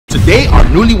Today, our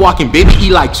newly walking baby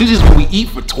Eli chooses what we eat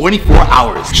for 24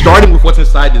 hours. Starting with what's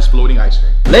inside this floating ice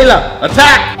cream. Layla,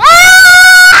 attack!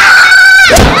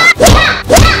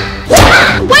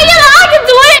 Wait, I can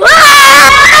do it!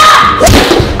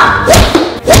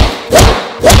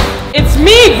 It's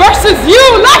me versus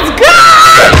you, let's go!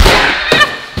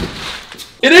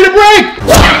 It ain't a break!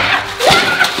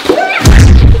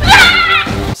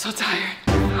 So tired.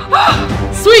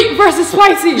 Sweet versus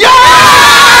spicy. Yeah!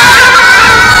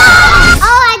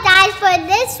 Alright guys, for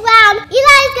this round,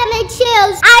 Eli's gonna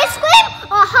choose ice cream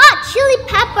or hot chili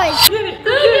peppers. Get it,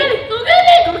 go get it, go get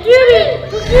it, go get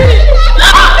it, go get it.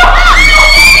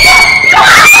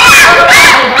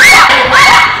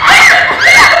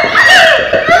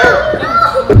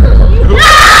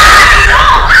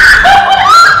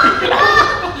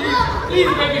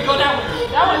 Please, baby, go that way.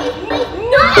 That one.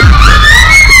 No.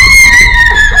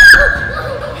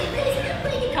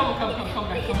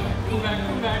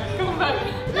 Come back.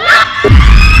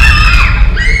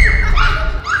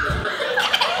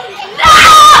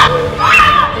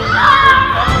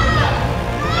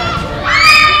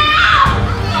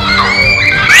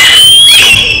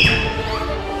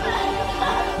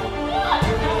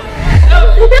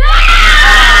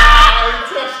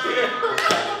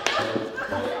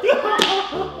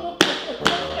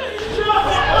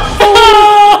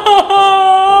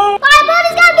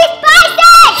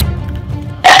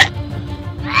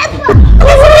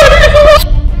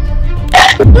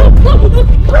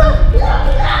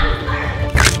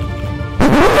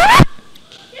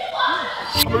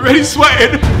 I'm already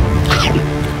sweating.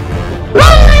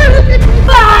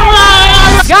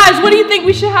 Guys, what do you think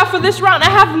we should have for this round? I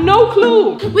have no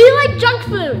clue. We like junk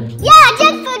food. Yeah,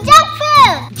 junk food.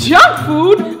 Junk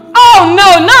food? Oh, no,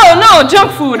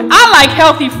 junk food. I like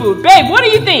healthy food. Babe, what do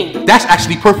you think? That's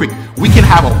actually perfect. We can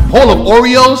have a bowl of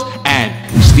Oreos and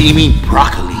steaming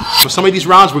broccoli. For some of these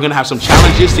rounds, we're gonna have some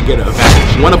challenges to get an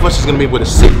advantage. One of us is gonna be able to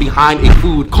sit behind a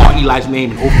food, call Eli's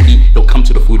name, and hopefully he'll come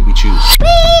to the food we choose. We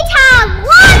each have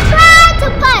one try to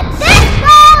put this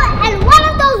bowl in one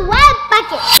of those wet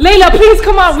buckets. Layla, please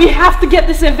come on. We have to get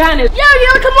this advantage. Yo,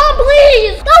 come on,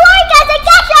 please. Don't worry, guys. I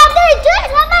got you. I'm gonna do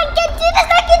this. I can do this.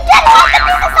 I can do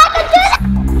this.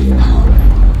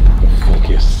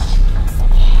 Focus.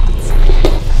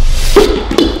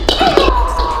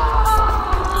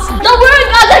 Don't worry,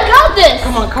 guys. I got this.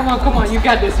 Come on. You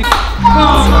got this.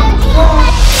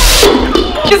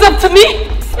 It's up to me.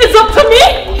 It's up to me.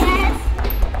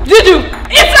 Juju,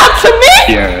 it's up to me.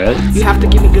 Yes. You have to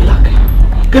give me good luck.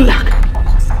 Good luck.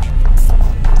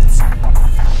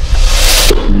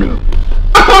 No.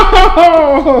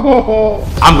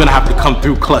 I'm gonna have to come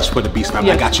through clutch for the beast map.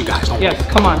 Yes. I got you guys. Yes,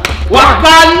 come on.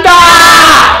 Wakanda!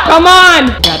 Come on.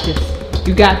 You got this.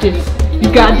 You got this.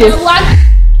 You got this.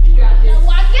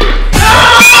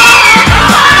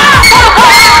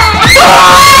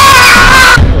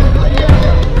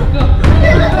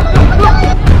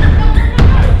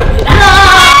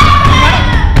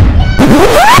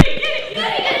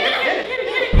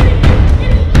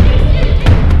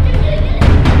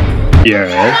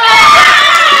 Yes.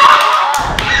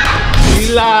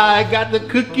 Eli got the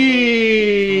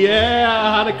cookie.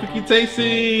 Yeah, how the cookie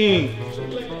tasting?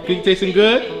 Cookie tasting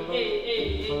good?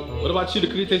 What about you? The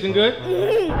cookie tasting good?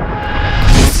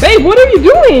 Babe, what are you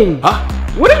doing? Huh?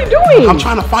 What are you doing? I'm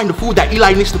trying to find the food that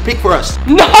Eli needs to pick for us.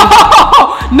 No,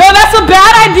 that's a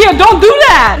bad idea. Don't do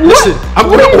that. Listen, I'm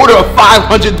gonna order a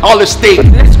 $500 steak.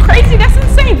 That's crazy. That's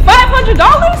insane. $500?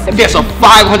 Yes, a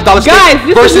 $500 steak Guys,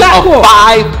 this versus is not cool. a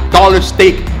 $5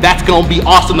 steak. That's gonna be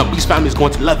awesome. The Beast family is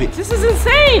going to love it. This is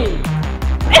insane.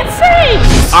 Insane.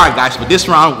 All right, guys, for this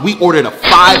round, we ordered a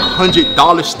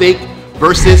 $500 steak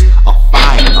versus a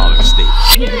 $5 steak.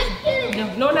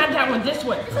 No, not that one. This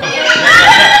one.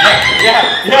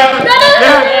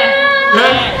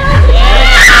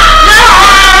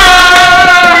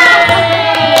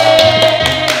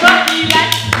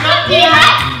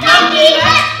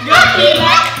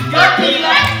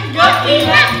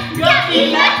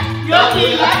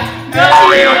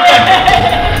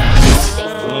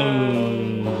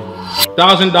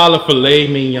 $1,000 filet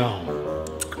mignon.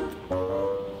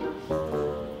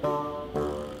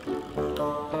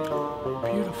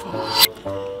 Beautiful.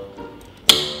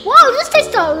 Whoa, this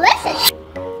tastes delicious.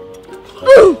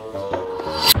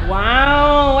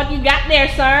 Wow, what you got there,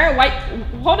 sir? Wait,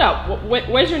 hold up.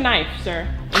 Where's your knife, sir?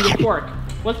 And your fork?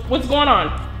 What's going on?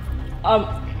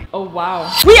 Oh wow.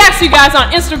 We asked you guys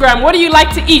on Instagram, what do you like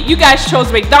to eat? You guys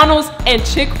chose McDonald's and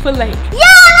Chick-fil-A. Yeah,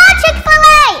 I like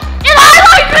Chick-fil-A. And I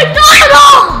like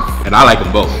McDonald's. And I like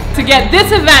them both. To get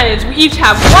this advantage, we each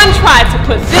have one try to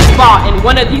put this ball in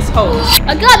one of these holes.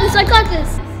 I got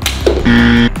this.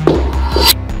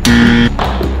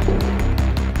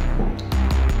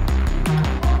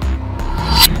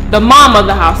 the mom of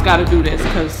the house gotta do this,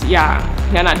 cause yeah,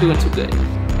 you're not doing too good.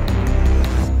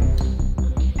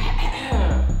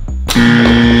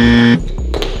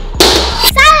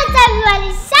 Silence, everybody!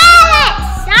 Silence!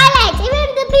 Silence!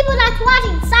 Even the people that's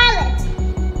watching, silence!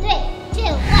 3, 2,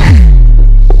 1.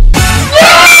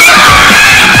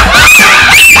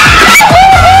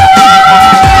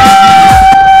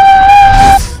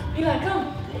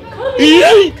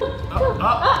 Eli, come.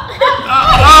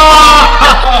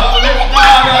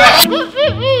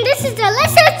 This is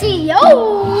delicious, yo!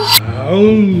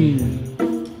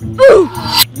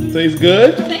 Tastes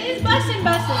good? It's bussin'.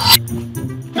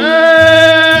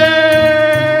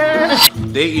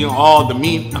 They eating all the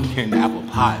meat. I'm getting the apple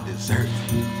pie dessert.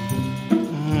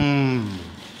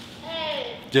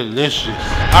 Delicious.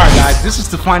 All right, guys, this is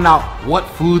to find out what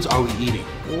foods are we eating.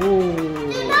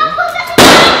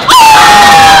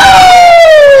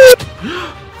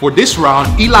 For this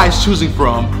round, Eli is choosing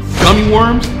from gummy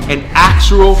worms and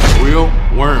actual real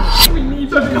worms. We need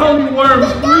The gummy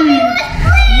worms, please.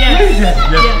 Yes.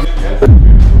 Yes.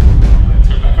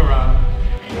 Turn back around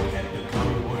and get the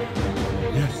gummy worms.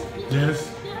 Yes.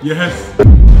 Yeah.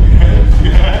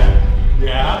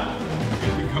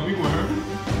 Get the gummy worms.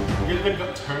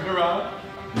 Turn around.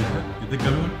 Get the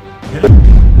gummy worm. Get the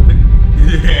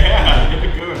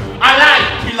gummy worm.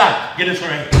 Eli, get this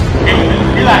right.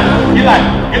 Eli,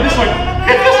 get this one.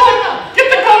 Get this one. Get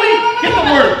the gummy. Get the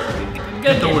worm.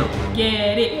 Get the worm.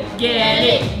 Get it. Look at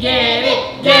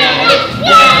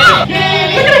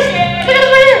this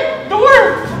right here. The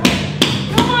worm.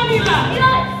 Come on, Eli.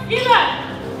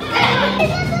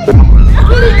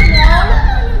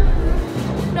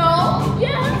 No.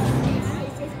 Yes.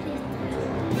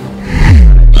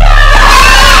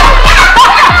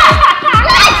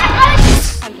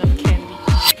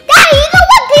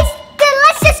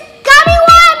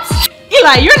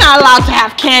 Eli, you're not allowed to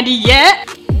have candy yet.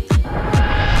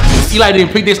 Eli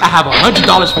didn't pick this. I have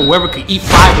 $100 for whoever could eat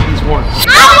 5 of these worms. I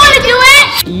want to do it.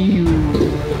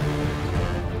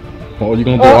 Oh, you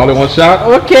gonna do all in one shot?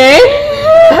 Okay.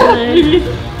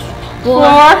 4,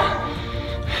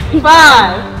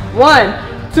 5. 1,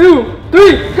 2,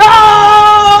 3, go!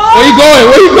 Where you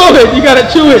going? You gotta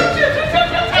chew it.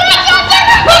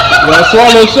 You gotta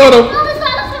swallow soda.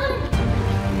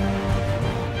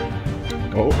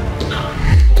 Oh.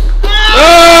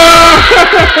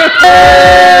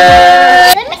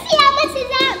 Let me see how much is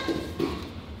out.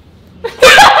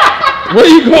 Where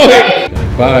you going?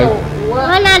 5.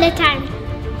 One at a time.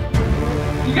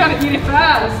 You gotta eat it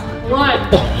fast. 1,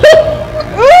 2.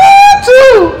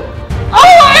 Oh,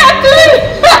 I have 3,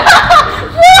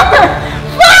 4,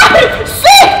 5, 6.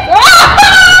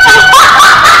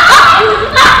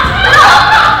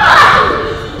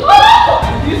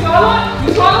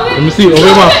 You swallow it? Let me see. Over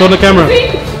your mouth. Show the camera. Let me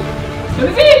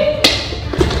see.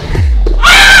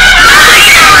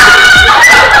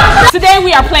 Today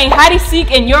we are playing hide and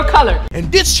seek in your color. In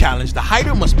this challenge, the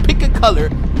hider must pick a color,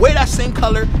 wear that same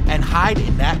color, and hide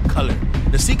in that color.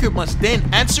 The seeker must then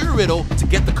answer a riddle to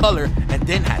get the color, and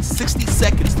then has 60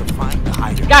 seconds to find the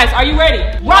hider. Guys, are you ready?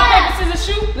 Rock, paper, scissors,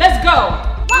 shoot. Let's go.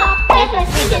 Rock, paper,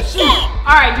 scissors, shoot.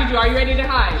 All right, Juju, are you ready to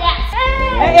hide? Yes.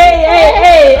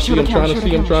 Hey. I'm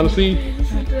trying to see.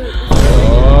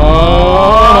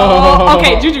 Oh.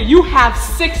 Okay, Juju, you have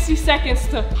 60 seconds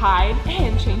to hide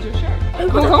and change your shirt.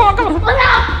 Come on.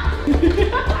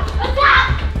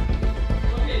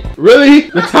 Really?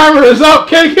 The timer is up.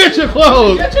 Can't get your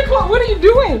clothes. Get your clothes. What are you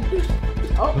doing?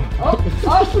 Oh.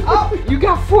 You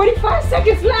got 45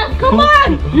 seconds left. Come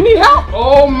on. You need help?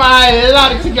 Oh my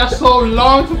lord, it took you so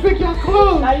long to pick your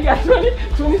clothes. Now you got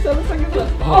 27 seconds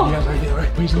left. Oh, yes, right there,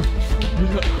 right. Please look.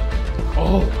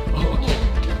 Oh, okay.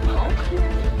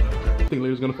 Think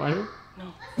Layla's gonna find her? No.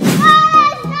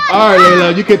 All right,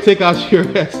 Layla, you can take out your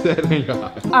headset and your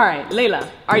eyes. All right, Layla,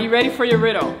 are you ready for your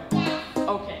riddle?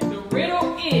 Okay, the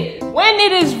riddle is, when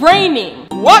it is raining,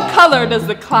 what color does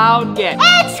the cloud get?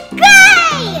 It's gray.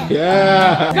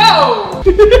 Yeah. Go!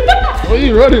 What are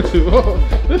you running to? Oh,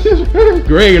 this is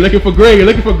gray. You're looking for gray.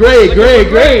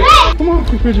 Gray. Come on,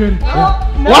 refrigerator. No.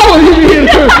 Why would you be in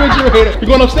the refrigerator? You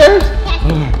going upstairs? Oh,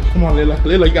 come on, Layla.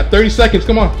 Layla, you got 30 seconds.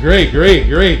 Come on. Gray. Come on.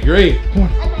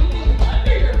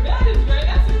 Under your bed is gray.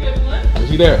 That's a good one. Is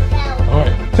he there? All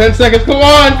right. 10 seconds. Come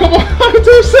on.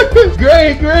 2 seconds.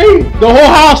 Gray. The whole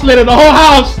house, Layla. The whole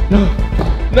house.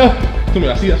 No. Come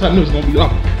here. I see. That's what I knew it was gonna be long.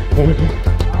 Come on.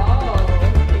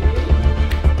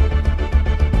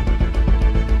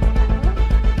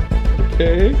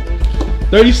 Okay.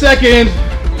 30 seconds.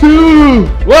 2,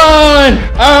 1. All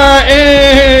right,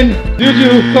 and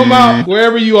Juju, come out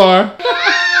wherever you are.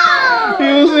 No. He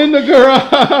was in the garage.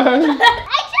 I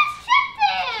just sit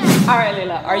there. All right,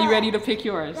 Layla, are you ready to pick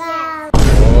yours?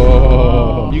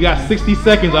 Oh, you got 60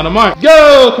 seconds on the mark.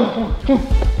 Go! Come on, come on,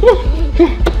 come on, come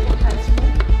on.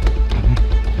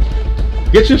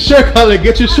 Get your shirt color,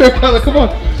 get your shirt color. Come on.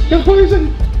 Get 20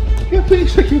 seconds. Get 20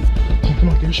 seconds. Come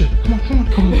on, get your shirt. Come on, come on,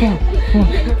 come on, come on,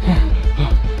 come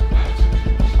on.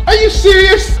 Are you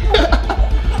serious?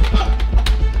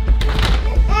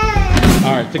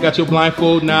 All right, take out your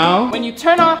blindfold now. When you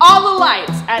turn on all the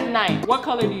lights at night, what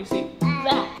color do you see?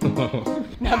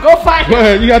 Now go find Go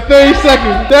ahead, you got 30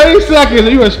 seconds. 30 seconds, and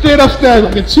you went straight upstairs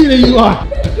like a cheater you are.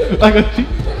 Like a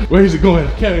cheater. Where is it going?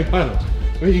 I can't even find it.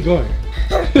 Where are you going?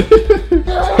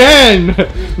 10,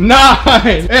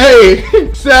 9,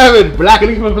 8, 7, black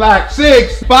and for black,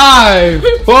 6, 5,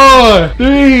 4,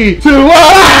 3, 2, 1.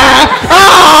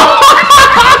 Ah!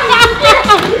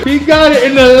 He got it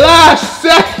in the last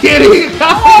second.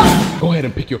 Go ahead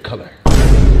and pick your color.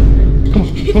 Come on,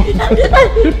 come on.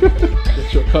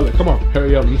 Get your color. Come on,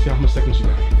 hurry up. Let me see how much seconds you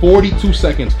got. 42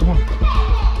 seconds. Come on.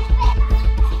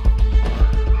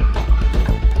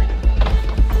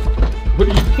 What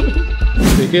are you doing?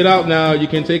 Take it out now. You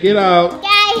can take it out.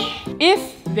 Okay.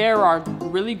 If there are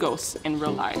really ghosts in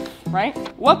real life, right?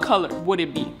 What color would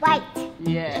it be? White.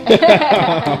 Yeah.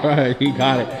 All right, he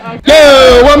got it.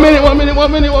 Go! 1 minute, 1 minute,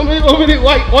 1 minute, 1 minute, 1 minute.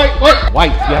 White, white, white.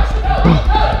 White, yes.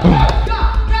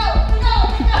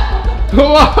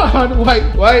 Come on, white,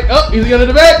 white. Oh, is he under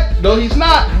the bed? No, he's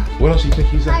not. What else do you think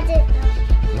he's at? No.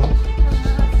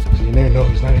 Is he in there? No,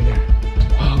 he's not in there.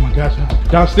 Oh my gosh.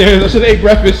 Downstairs, I should have ate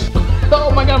breakfast. Oh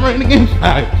my God, I'm running again.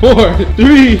 5, 4,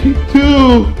 3,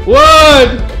 2, 1.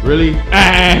 Really? All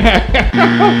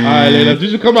right, Layla,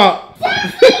 did you come out?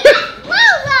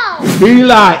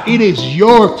 Eli, it is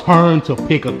your turn to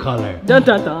pick a color. Dun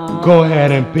dun dun. Go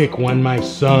ahead and pick one, my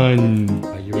son.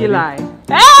 Are you ready? Eli.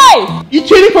 Hey! You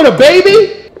cheating for the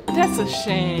baby? That's a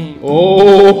shame.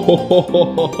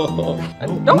 Oh.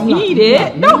 Don't eat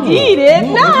it. Don't eat it.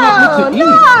 No,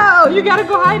 no. You gotta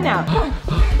go hide now. Come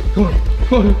on,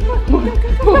 come on, come on,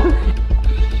 come on.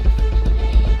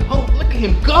 Oh, look at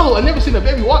him go. I've never seen a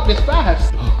baby walk this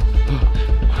fast.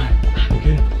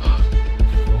 Okay.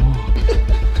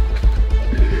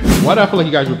 Why do I feel like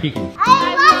you guys were peeking?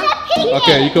 I wasn't peeking.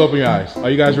 Okay, you can open your eyes.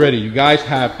 Are you guys ready? You guys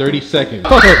have 30 seconds.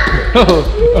 Where are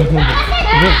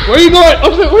you going?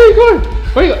 Upstairs. Where are you going?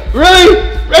 Where are you going? Really?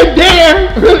 Right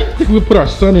there? Really? Think we put our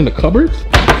son in the cupboards?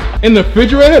 In the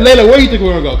refrigerator? Layla, where do you think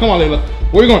we're gonna go? Come on, Layla.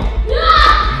 Where are you going?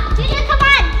 JUJU, come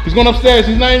on. He's going upstairs.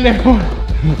 He's not in there. Come on.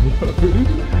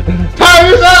 Time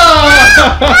is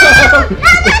up!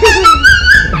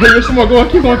 Hey, there's some more. Go on.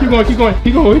 Keep going. Keep going. Keep going.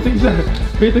 Keep going. Where do you think he's at?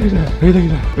 Where do you think he's at? Where do you think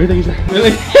he's at? Where do you think he's at?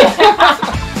 Really?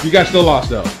 You guys still lost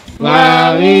though. Go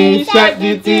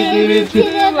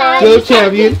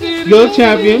champion. Go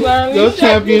champion. Go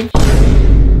champion.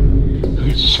 Look at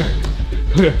your shirt.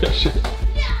 Look at that shirt.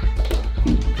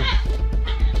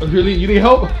 Oh, really? You need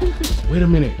help? Wait a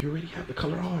minute. You already have the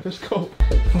color on. Let's go.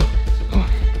 Come on. Come on.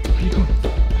 Where you going?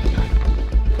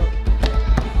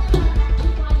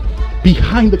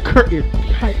 Behind the curtain.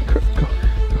 Behind the curtain. Go.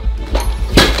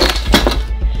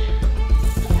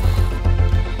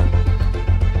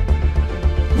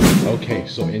 Okay,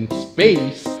 so in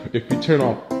space, if you turn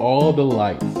off all the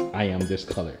lights, I am this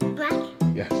color. Black.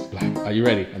 Yes, black. Are you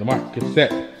ready? On the mark, get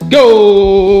set,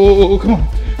 go! Come on,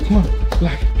 come on,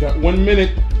 black. Got 1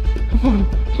 minute. Come on,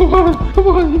 come on, come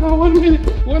on. You got 1 minute.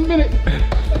 1 minute.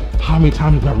 How many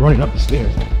times have I running up the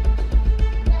stairs?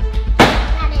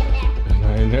 Not in there.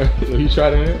 Not in there. You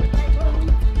tried in there?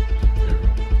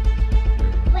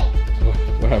 Wait.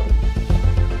 What happened?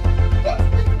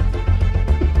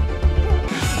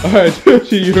 All right,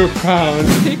 JUJU, you're found.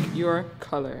 Pick your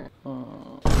color.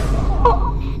 Come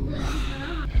on,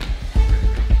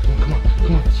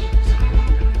 come on.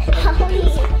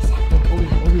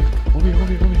 Over here.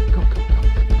 Go.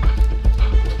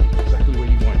 Exactly where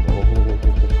you want.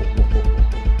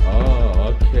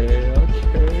 Oh, okay.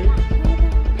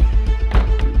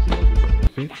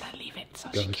 You gotta leave it so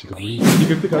she can You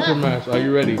can take out your mask. Are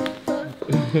you ready?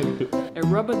 A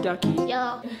rubber ducky.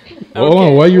 Yo.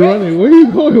 Oh, why are you running? Where are you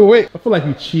going? Wait, I feel like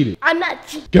you cheated. I'm not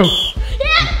cheating. Go.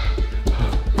 Yeah.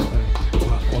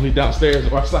 Only downstairs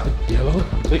or outside. Yellow,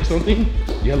 take something.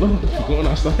 Yellow, you going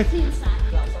outside?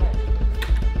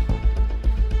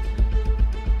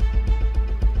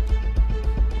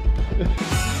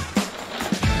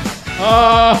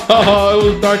 Oh, it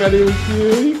was dark. I didn't see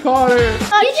you. He caught her. You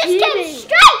just came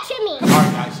straight to me.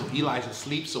 Alright guys, so Eli's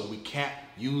asleep, so we can't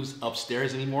use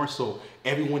upstairs anymore. So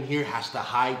everyone here has to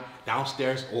hide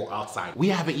downstairs or outside. We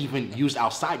haven't even used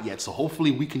outside yet, so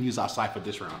hopefully we can use outside for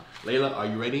this round. Layla, are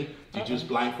you ready? JUJU's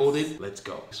blindfolded. Let's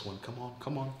go. This one, come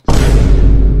on.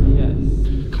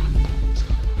 You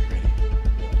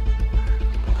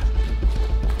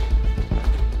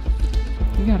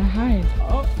gotta hide.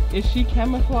 Oh, is she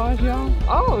camouflage, y'all?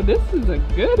 Oh, this is a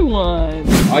good one.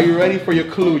 Are you ready for your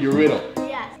clue, your riddle?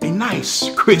 Yes. A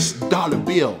nice, crisp dollar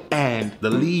bill and the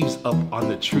leaves up on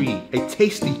the tree. A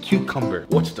tasty cucumber.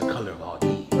 What's the color of all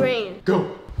these? Green.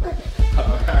 Go.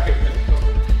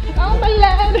 Oh my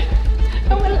lord.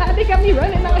 Oh my lord, they got me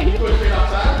running out here.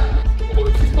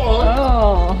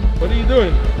 Oh. What are you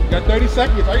doing? You got 30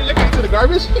 seconds. Are you looking into the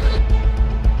garbage?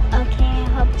 Okay, I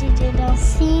hope JuJu don't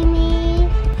see me.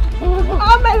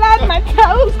 Oh my lord, my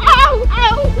toes. Ow,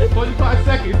 ow. 45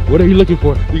 seconds. What are you looking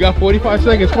for? You got 45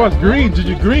 seconds. Come on, green,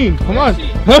 JuJu, green. Come on.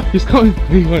 Huh? He's coming.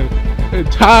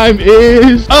 Time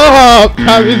is up.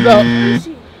 Time is up.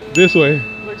 This way.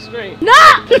 Look straight. No!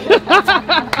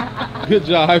 Good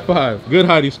job. High five. Good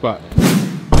hiding spot. I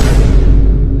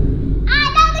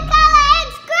know the color.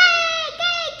 It's green.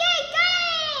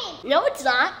 Green. No, it's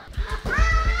not.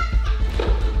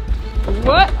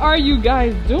 What are you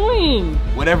guys doing?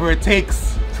 Whatever it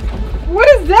takes. What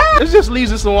is that? It's just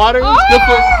leaves in some water. It's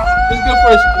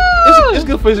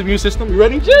good for his immune system. You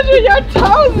ready? JuJu, your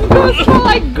toes is gonna smell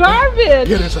like garbage.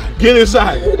 Get inside. Get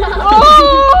inside.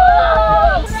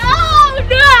 Oh!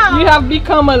 No! You have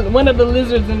become one of the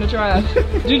lizards in the trash.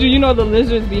 JuJu, you know the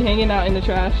lizards be hanging out in the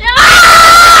trash.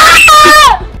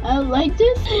 I don't like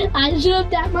this. I should have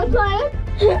done my plan.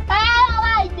 I don't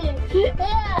like this. I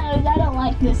don't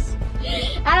like this.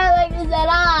 I don't like this at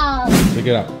all. Check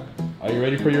it out. Are you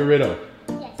ready for your riddle?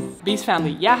 Yes. Beast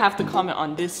family, y'all have to comment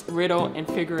on this riddle and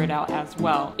figure it out as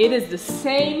well. It is the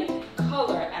same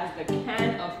color as the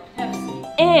can of Pepsi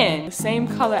and the same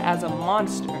color as a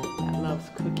monster that loves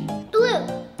cookies. Blue.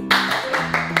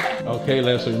 Okay,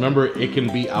 Layla, so remember it can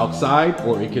be outside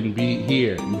or it can be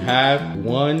here. You have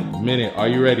 1 minute. Are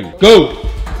you ready? Go!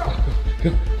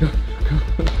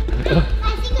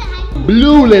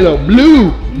 Blue, Layla,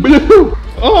 blue, blue.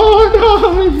 Oh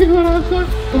no, you going outside.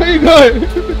 Where you going?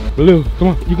 Blue, come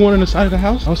on. You going on the side of the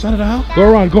house? Outside of the house? Go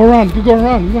around, go around. You go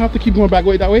around. You don't have to keep going back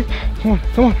way that way. Come on,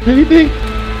 come on. Anything?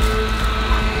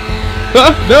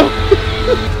 Huh? No?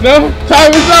 No?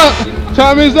 Time is up.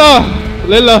 Time is up.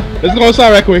 Layla, let's go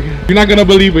outside right quick. You're not gonna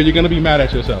believe it. You're gonna be mad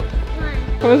at yourself.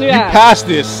 Close your You eyes. passed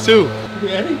this too.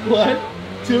 Ready? 1,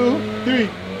 2, 3.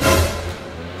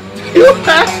 You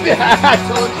passed it.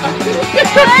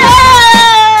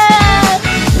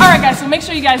 Alright guys, so make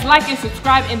sure you guys like and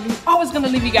subscribe, and we're always gonna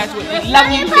leave you guys with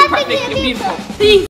love you, perfect, and beautiful. Peace.